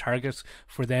manufacturers target.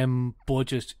 For them,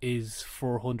 budget is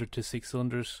 400 to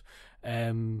 600.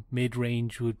 Mid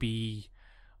range would be,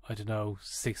 I don't know,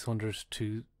 600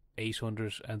 to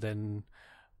 800, and then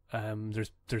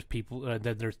there's people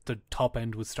then there's the top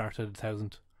end would start at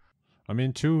 1,000. I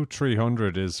mean,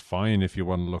 200-300 is fine if you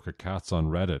want to look at cats on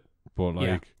Reddit, but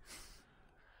like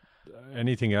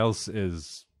anything else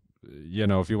is,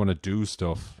 if you want to do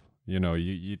stuff,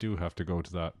 you do have to go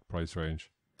to that price range.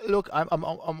 Look, I'm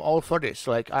all for this.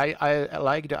 Like I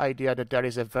like the idea that there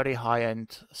is a very high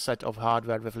end set of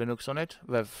hardware with Linux on it,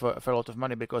 for a lot of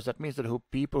money, because that means that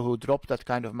people who drop that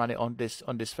kind of money on this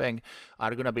thing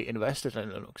are gonna be invested in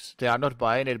Linux. They are not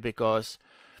buying it because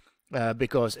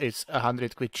it's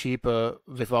 100 quid cheaper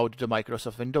without the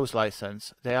Microsoft Windows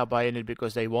license. They are buying it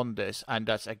because they want this, and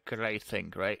that's a great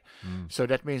thing, right? So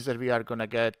that means that we are gonna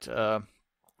get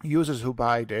users who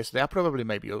buy this, they are probably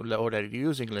maybe already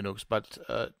using Linux, but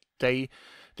they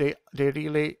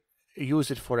really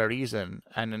use it for a reason,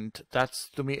 and that's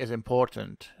to me is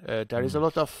important. There is a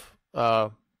lot of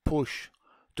push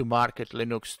to market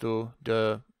Linux to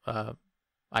the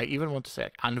I even want to say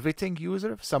unwitting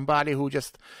user, somebody who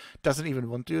just doesn't even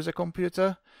want to use a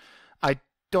computer. I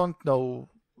don't know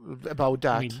about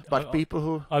that, I mean, but people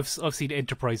who I've seen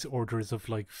enterprise orders of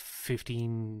like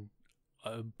 15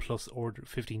 plus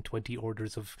 20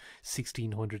 orders of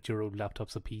 €1,600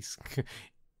 laptops a piece.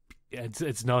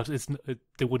 It's not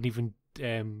they wouldn't even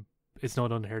it's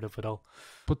not unheard of at all.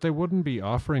 But they wouldn't be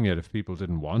offering it if people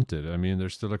didn't want it. I mean, they're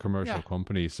still a commercial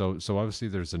company, so obviously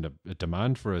there's a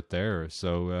demand for it there.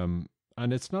 So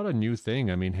and it's not a new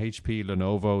thing. I mean, HP,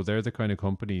 Lenovo, they're the kind of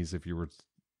companies. If you were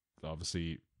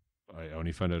obviously, I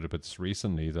only found out about this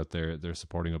recently that they're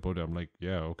supporting Ubuntu. I'm like,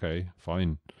 yeah, okay,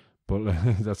 fine, but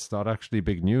that's not actually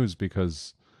big news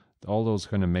because all those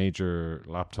kind of major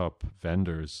laptop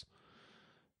vendors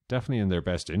definitely in their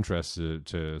best interest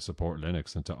to support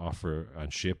Linux and to offer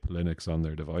and ship Linux on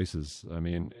their devices. I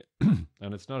mean,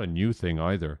 and it's not a new thing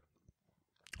either.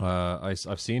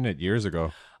 I've seen it years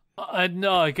ago.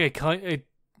 No, it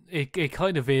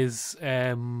kind of is.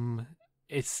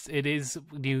 It is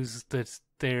news that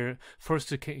their first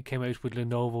it came out with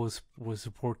Lenovo was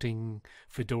supporting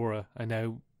Fedora, and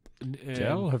now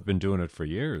Dell have been doing it for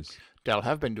years. Dell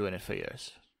have been doing it for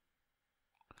years.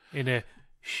 In a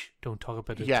don't talk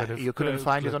about it. Yeah, you couldn't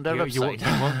find it on their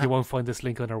website. You won't find this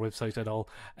link on our website at all.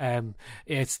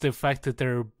 It's the fact that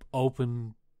they're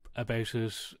open about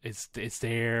it. It's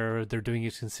there. They're doing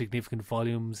it in significant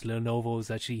volumes. Lenovo is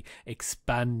actually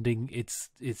expanding its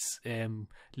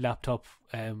laptop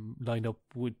lineup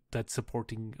that's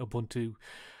supporting Ubuntu.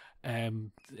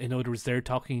 In other words, they're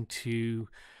talking to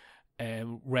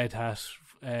Red Hat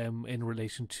in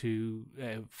relation to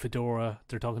Fedora.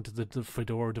 They're talking to the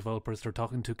Fedora developers. They're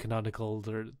talking to Canonical.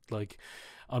 They're like,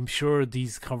 I'm sure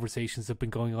these conversations have been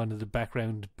going on in the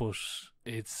background, but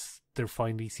they're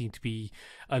finally seem to be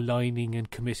aligning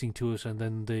and committing to it, and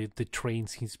then the train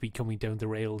seems to be coming down the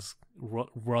rails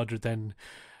rather than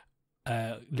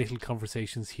little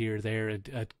conversations here there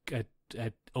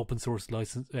at open source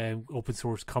open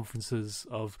source conferences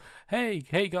of hey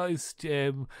guys,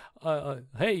 hey,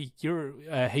 you're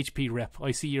a HP rep,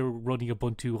 I see you're running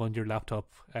Ubuntu on your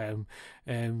laptop. Are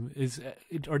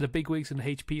the bigwigs in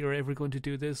HP are ever going to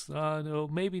do this? No,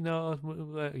 maybe not.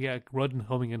 Yeah, rather than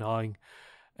humming and hawing,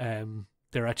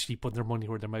 they're actually putting their money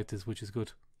where their mouth is, which is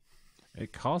good.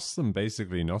 It costs them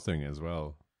basically nothing as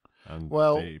well. And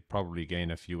they probably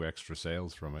gain a few extra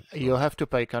sales from it. So. You have to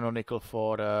pay Canonical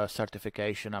for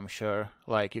certification, I'm sure.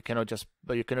 Like you cannot just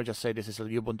say this is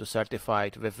Ubuntu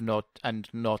certified with not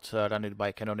run it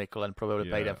by Canonical and probably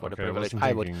pay them for the privilege.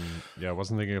 I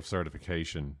wasn't thinking of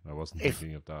certification. I wasn't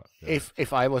thinking of that. Yeah.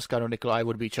 If I was Canonical, I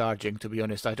would be charging. To be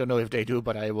honest, I don't know if they do,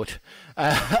 but I would.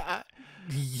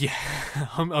 Yeah,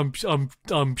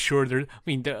 I'm sure there. I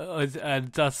mean,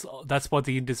 that's what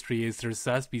the industry is. There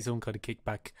has to be some kind of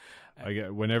kickback.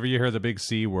 Whenever you hear the big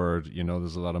C word, you know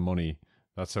there's a lot of money.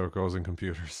 That's how it goes in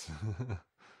computers.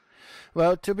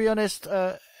 Well, to be honest,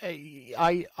 I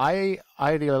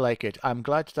really like it. I'm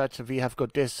glad that we have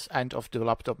got this end of the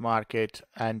laptop market,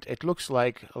 and it looks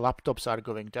like laptops are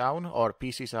going down or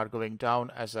PCs are going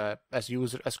down as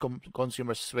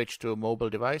consumers switch to mobile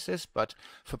devices. But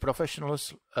for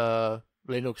professionals,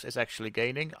 Linux is actually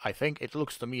gaining. I think it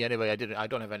looks to me anyway. I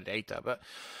don't have any data, but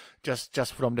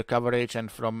just from the coverage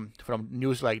and from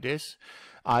news like this,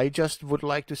 I just would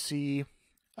like to see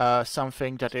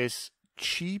something that is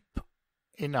cheap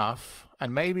enough,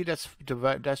 and maybe that's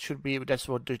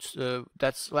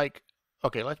like,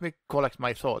 okay, let me collect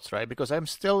my thoughts, right? Because I'm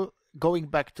still going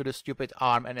back to the stupid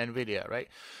ARM and Nvidia, right?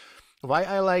 Why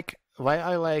I like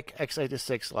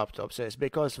x86 laptops is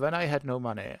because when I had no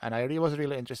money and I was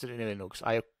really interested in Linux,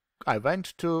 I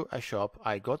went to a shop,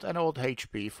 I got an old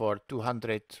HP for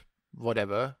 200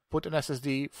 whatever, put an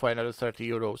SSD for another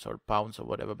 €30 or pounds or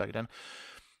whatever back then,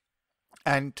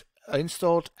 and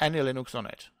installed any Linux on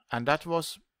it. And that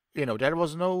was, there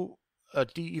was no,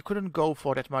 you couldn't go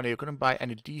for that money. You couldn't buy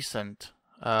any decent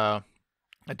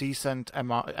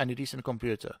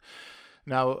computer.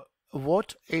 Now,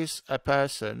 what is a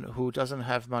person who doesn't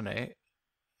have money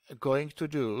going to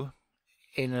do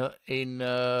in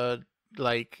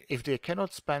like if they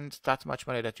cannot spend that much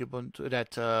money that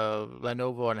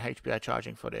Lenovo and HP are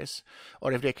charging for this,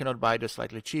 or if they cannot buy the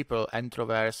slightly cheaper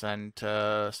Entrovers and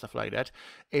stuff like that,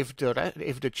 if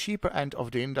the cheaper end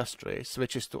of the industry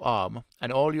switches to ARM,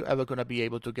 and all you're ever gonna be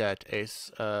able to get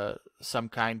is some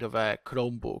kind of a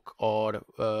Chromebook or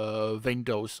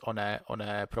Windows on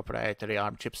a proprietary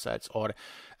ARM chipsets or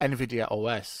Nvidia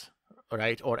OS,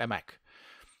 right, or a Mac.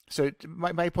 So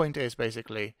my point is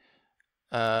basically,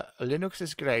 Linux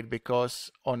is great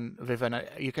because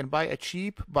you can buy a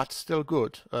cheap but still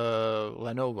good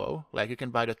Lenovo, like you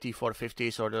can buy the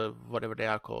T450s or the whatever they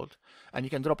are called, and you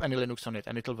can drop any Linux on it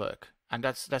and it'll work. And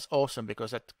that's awesome,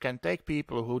 because that can take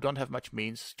people who don't have much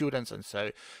means, students and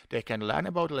so, they can learn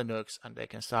about Linux and they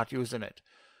can start using it.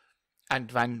 And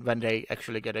when they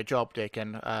actually get a job, they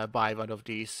can buy one of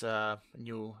these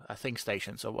new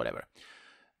ThinkStations or whatever.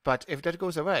 But if that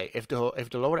goes away, if the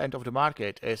lower end of the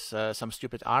market is some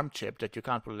stupid ARM chip that you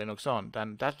can't put Linux on,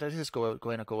 then that is going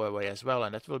to go away as well,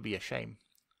 and that will be a shame.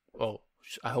 Well,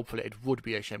 hopefully it would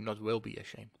be a shame, not will be a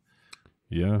shame.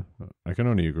 Yeah, I can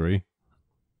only agree.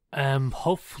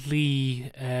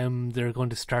 Hopefully, they're going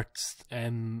to start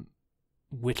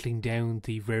whittling down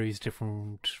the various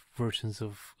different versions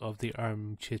of the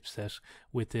ARM chipset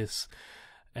with this,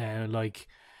 like.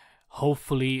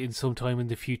 Hopefully, in some time in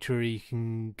the future, you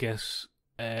can get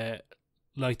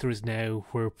like there is now,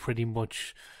 where pretty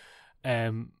much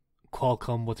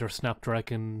Qualcomm with their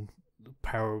Snapdragon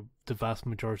power the vast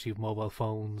majority of mobile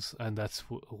phones, and that's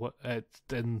what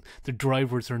then the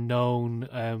drivers are known,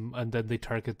 and then they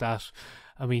target that.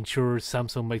 I mean, sure,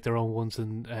 Samsung make their own ones,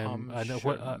 and I'm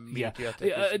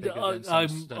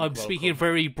speaking in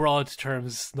very broad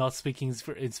terms, not speaking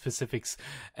in specifics.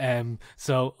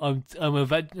 So I'm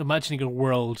imagining a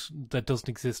world that doesn't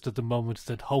exist at the moment,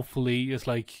 that hopefully is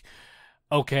like,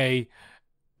 okay,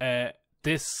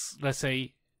 this, let's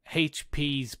say,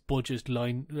 HP's budget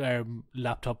line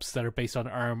laptops that are based on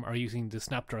ARM are using the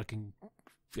Snapdragon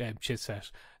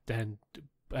chipset. Then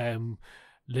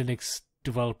Linux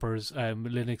developers,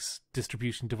 Linux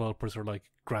distribution developers are like,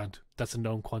 grand, that's a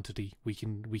known quantity. We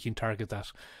can target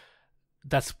that.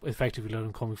 That's effectively where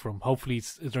I'm coming from. Hopefully,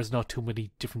 there's not too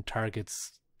many different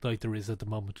targets like there is at the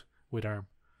moment with ARM.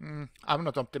 I'm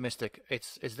not optimistic.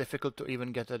 It's difficult to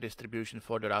even get a distribution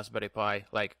for the Raspberry Pi,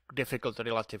 like difficult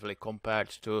relatively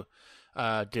compared to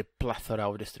the plethora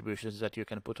of distributions that you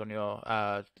can put on your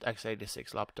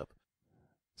x86 laptop.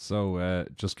 So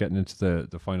just getting into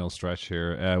the final stretch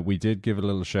here, we did give a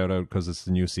little shout out because it's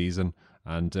the new season,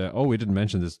 and we didn't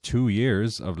mention this, 2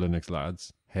 years of Linux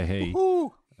Lads. Hey.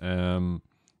 Woohoo!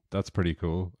 That's pretty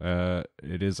cool.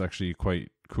 It is actually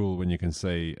quite cool when you can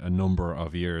say a number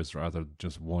of years rather than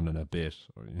just one and a bit.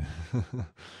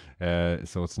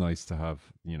 So it's nice to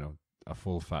have, a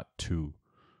full fat two,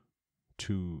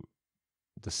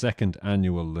 the second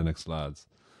annual Linux Lads.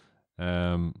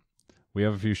 We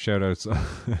have a few shout outs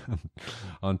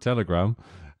on Telegram.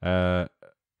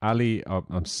 Ali,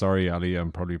 I'm sorry, Ali,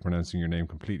 I'm probably pronouncing your name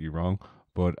completely wrong,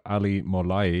 but Ali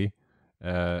Molai,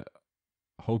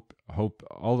 hope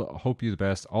you the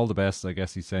best, all the best, I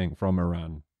guess he's saying, from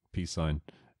Iran. Peace sign.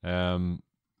 And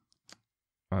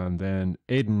then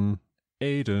Aiden,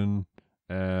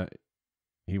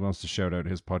 he wants to shout out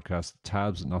his podcast,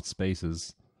 Tabs Not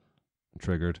Spaces.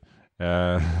 Triggered.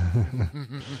 Not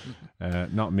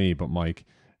me, but Mike.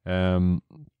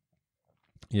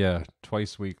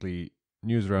 Twice weekly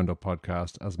news roundup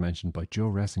podcast, as mentioned by Joe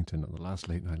Ressington on the last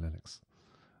Late Night Linux.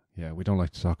 Yeah, we don't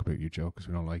like to talk about you, Joe, because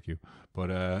we don't like you. But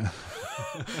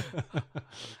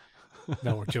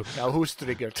no, we're joking. Now who's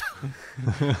triggered?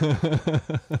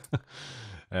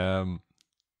 As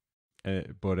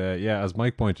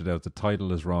Mike pointed out, the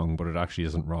title is wrong, but it actually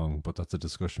isn't wrong. But that's a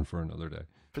discussion for another day.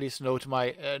 Please note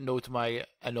my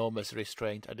enormous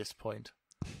restraint at this point.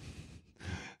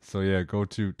 So yeah, go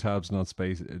to Tabs Not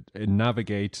Space.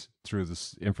 Navigate through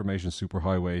this information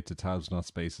superhighway to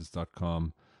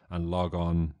tabsnotspaces.com and log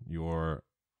on your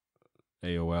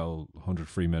AOL 100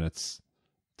 free minutes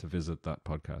to visit that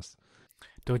podcast.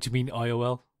 Don't you mean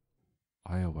IOL?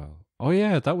 IOL. Oh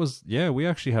yeah, we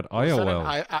actually had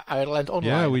IOL. Ireland Online.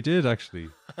 Yeah, we did actually.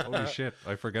 Holy shit,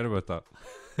 I forget about that.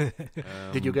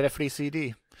 Did you get a free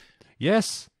CD?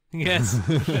 Yes. And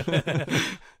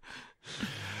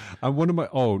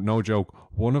no joke,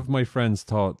 one of my friends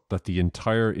thought that the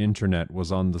entire internet was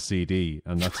on the CD,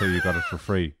 and that's how you got it for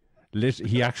free.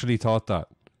 He actually thought that.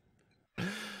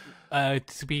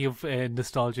 To be of a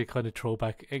nostalgic kind of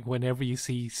throwback, whenever you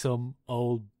see some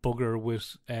old bugger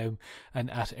with an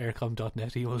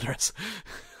 @aircom.net email address.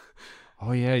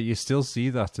 Oh yeah, you still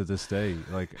see that to this day,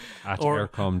 like at Or-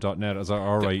 aircom.net. As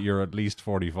all right, you're at least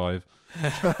 45.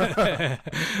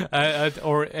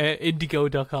 Or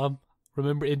Indigo.com.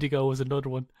 Remember, Indigo was another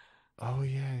one. Oh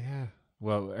yeah.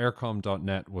 Well,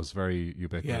 aircom.net was very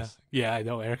ubiquitous. Yeah, I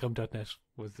know. Aircom.net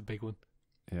was the big one.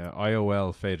 Yeah,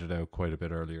 IOL faded out quite a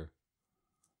bit earlier.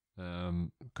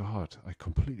 God, I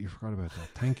completely forgot about that.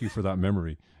 Thank you for that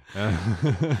memory.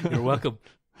 You're welcome.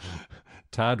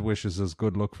 Tad wishes us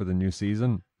good luck for the new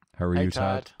season. How are Hey, you,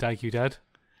 Tad? Thank you, Dad.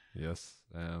 Yes.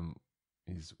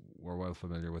 We're well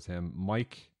familiar with him.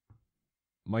 Mike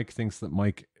thinks that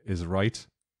Mike is right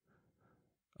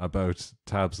about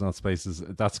tabs, not spaces.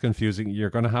 That's confusing.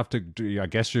 You're going to have to I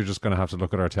guess you're just going to have to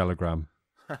look at our Telegram.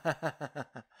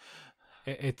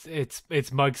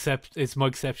 It's my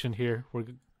exception here.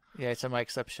 Yeah, it's my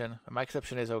exception. My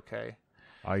exception is okay.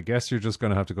 I guess you're just going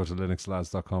to have to go to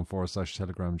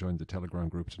linuxlads.com/Telegram, join the Telegram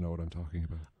group to know what I'm talking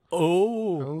about.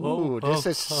 Ooh, this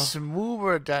is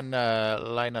smoother than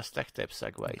Linus Tech Tips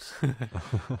segues.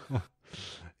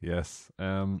 Yes.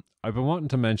 I've been wanting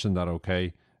to mention that,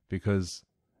 okay, because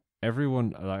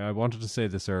everyone, I wanted to say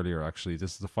this earlier, actually.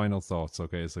 This is the final thoughts,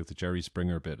 okay? It's like the Jerry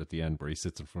Springer bit at the end where he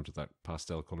sits in front of that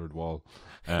pastel-colored wall.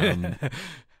 And,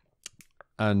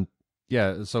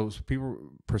 yeah, so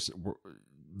people were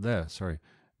there, sorry.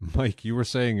 Mike, you were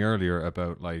saying earlier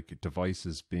about, like,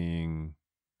 devices being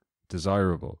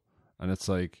desirable. And it's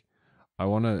like, I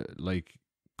want to, like,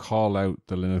 call out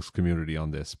the Linux community on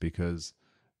this, because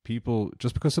people,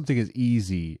 just because something is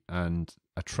easy and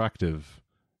attractive,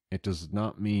 it does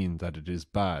not mean that it is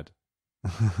bad.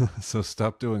 So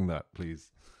stop doing that,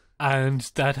 please. And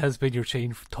that has been your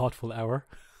Chain Thoughtful Hour.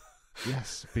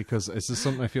 Yes, because this is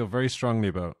something I feel very strongly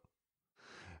about.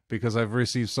 Because I've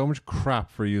received so much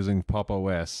crap for using Pop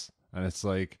OS, and it's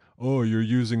like, oh, you're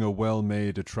using a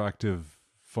well-made, attractive,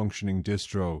 functioning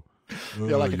distro.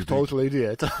 You're like a total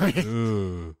idiot.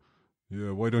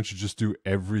 Yeah, why don't you just do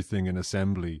everything in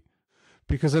assembly?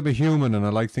 Because I'm a human and I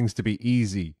like things to be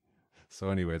easy. So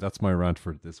anyway, that's my rant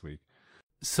for this week.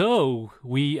 So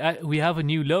we have a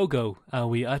new logo, and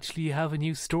we actually have a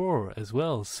new store as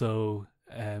well. So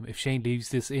if Shane leaves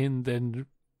this in, then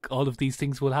all of these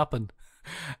things will happen.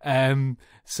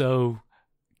 So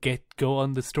go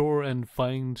on the store and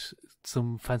find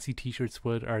some fancy t-shirts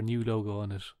with our new logo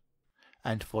on it.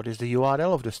 And what is the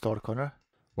URL of the store, Connor?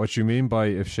 What you mean by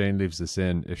if Shane leaves this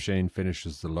in, if Shane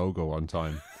finishes the logo on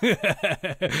time?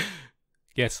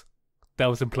 Yes, that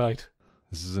was implied.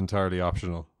 This is entirely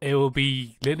optional. It will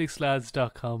be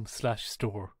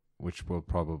linuxlads.com/store. Which will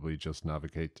probably just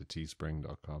navigate to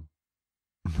teespring.com.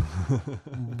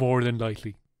 More than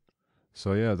likely.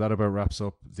 So yeah, that about wraps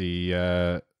up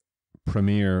the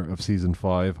premiere of season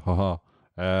 5. Haha.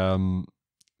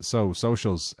 So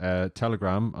socials,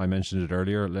 Telegram, I mentioned it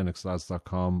earlier,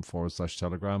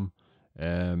 linuxlads.com/Telegram.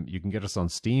 You can get us on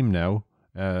Steam now.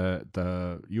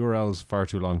 The URL is far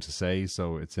too long to say,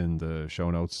 so it's in the show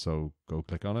notes, so go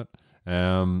click on it.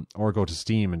 Or go to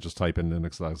Steam and just type in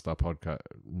linuxlads.podcast.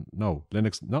 No,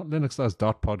 not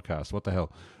linuxlads.podcast. What the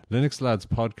hell? Linux Lads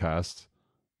Podcast.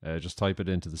 Just type it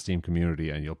into the Steam community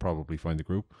and you'll probably find the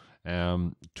group.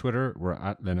 Twitter, we're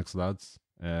at Linux Lads.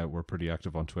 We're pretty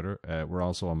active on Twitter. We're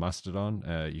also on Mastodon.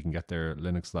 You can get there,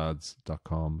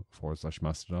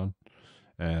 linuxlads.com/Mastodon.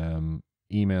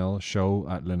 Email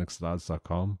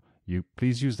show@linuxlads.com. You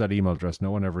please use that email address.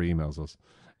 No one ever emails us.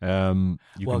 You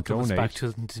Welcome can donate. us back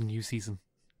to the new season.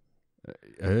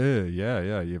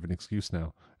 Yeah, you have an excuse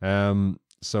now.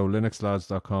 So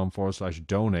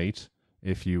linuxlads.com/donate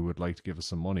if you would like to give us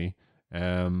some money.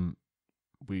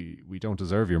 We don't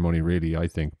deserve your money, really, I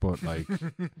think, but like,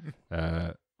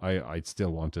 I'd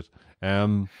still want it.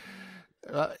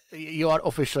 You are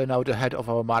officially now the head of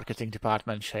our marketing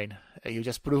department, Shane. You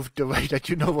just proved the way that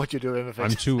you know what you're doing with it. I'm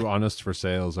too honest for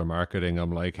sales or marketing.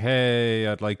 I'm like, hey,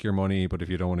 I'd like your money, but if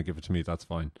you don't want to give it to me, that's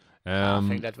fine. I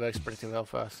think that works pretty well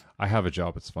for us. I have a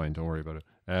job. It's fine. Don't worry about it.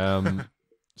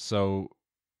 So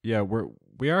yeah,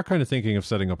 we are kind of thinking of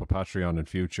setting up a Patreon in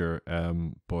future.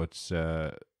 But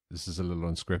this is a little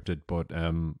unscripted. But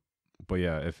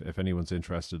yeah, if anyone's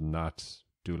interested in that,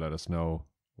 do let us know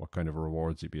what kind of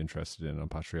rewards you'd be interested in on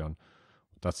Patreon.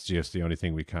 That's just the only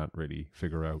thing we can't really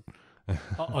figure out.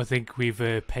 I think we've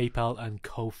PayPal and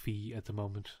Ko-fi at the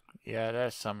moment. Yeah,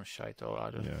 there's some shite or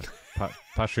other. Yeah,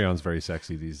 Patreon's very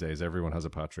sexy these days. Everyone has a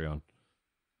Patreon.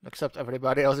 Except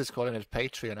everybody else is calling it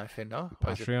Patreon, I think, no?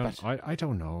 Patreon? I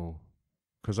don't know.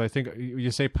 Because I think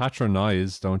you say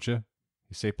patronize, don't you?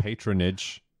 You say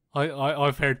patronage.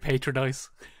 I've heard patronize.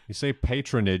 You say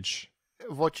patronage.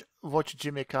 Watch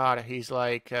Jimmy Carr. He's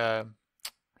like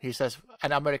He says,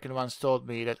 an American once told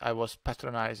me that I was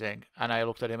patronizing, and I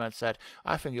looked at him and said,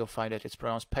 I think you'll find that it's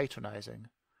pronounced patronizing.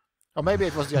 Or maybe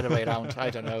it was the other way around.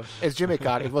 I don't know. It's Jimmy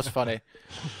Carr. It was funny.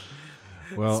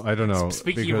 Well, I don't know.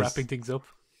 Speaking of wrapping things up.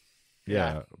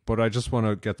 Yeah, but I just want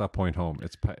to get that point home.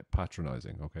 It's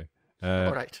patronizing, okay?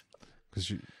 All right.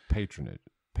 Because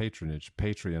patronage,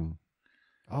 Patreon.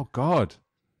 Oh, God.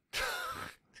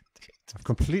 I've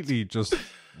completely just...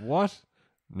 What?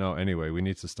 No, anyway, we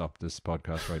need to stop this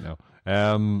podcast right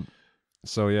now.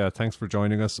 So, yeah, thanks for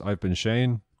joining us. I've been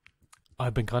Shane.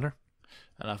 I've been Connor.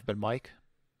 And I've been Mike.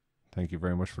 Thank you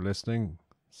very much for listening.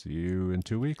 See you in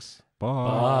 2 weeks.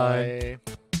 Bye.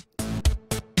 Bye.